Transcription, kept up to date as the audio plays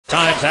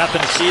Times happen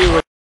to see you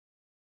with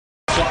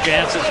some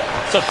chances.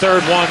 It's a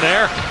third one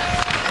there.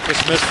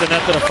 Just missed the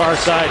net to the far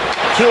side.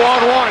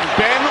 2-on-1.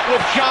 Ben with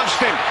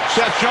Johnston.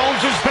 Seth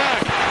Jones is back.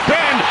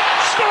 Ben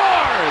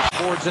scores!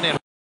 Towards an in.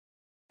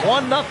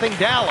 1-0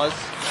 Dallas.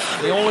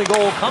 The only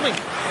goal coming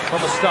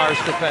from a Stars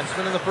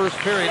defenseman in the first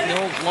period,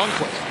 Nils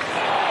Lundqvist.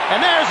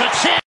 And there's a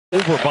chance.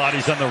 Over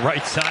bodies on the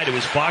right side. It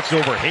was Fox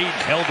over Hayden.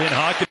 Held in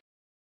hockey.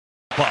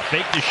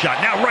 Faked the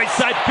shot. Now right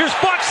side. Here's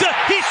Fox.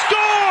 He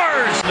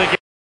scores!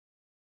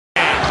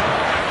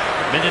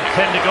 Minute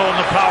 10 to go in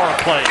the power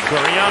play.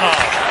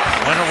 Gurianov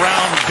went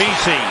around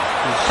BC.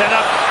 Set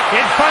up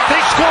in front.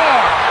 They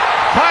score!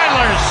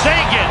 Tyler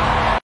Seguin.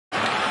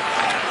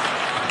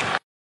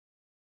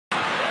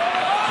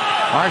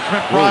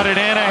 Marchment brought it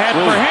in ahead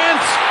for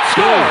Hintz.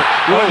 Score!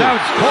 Oh, that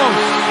was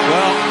close.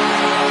 Well,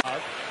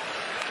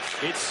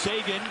 it's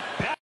Seguin.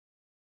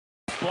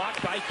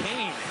 Blocked by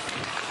Kane.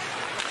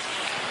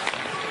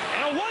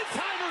 And a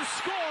one-timer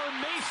score,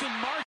 Mason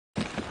Martin.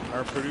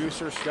 Our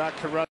producer, Scott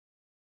Carruthers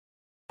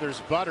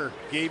Butter,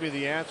 gave me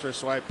the answer,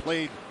 so I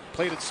played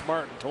it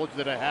smart and told you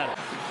that I had it.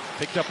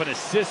 Picked up an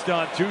assist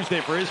on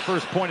Tuesday for his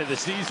first point of the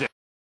season.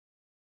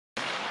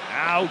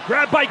 Now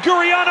grabbed by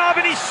Gurianov,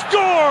 and he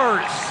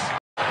scores!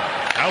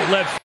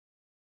 Outlet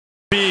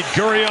feed.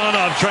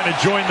 Gurianov trying to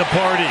join the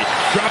party.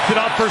 Dropped it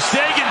off for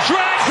Seguin.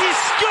 Drags. He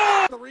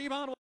scored! The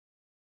rebound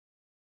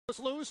was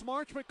loose.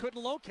 Marchment couldn't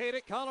locate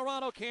it.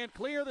 Colorado can't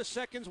clear. The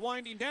seconds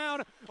winding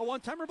down. A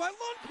one-timer by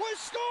Lundqvist.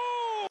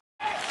 Score!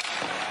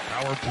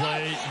 Power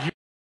play.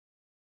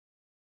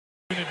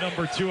 Unit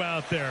number 2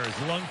 out there is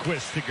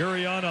Lundqvist to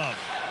Gurianov.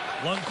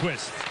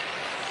 Lundqvist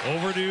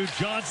over to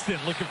Johnston.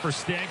 Looking for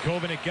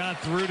Stankov, and it got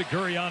through to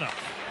Gurianov.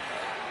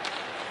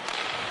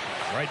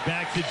 Right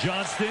back to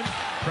Johnston.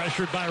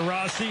 Pressured by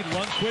Rossi.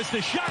 Lundqvist.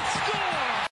 The shot. Score!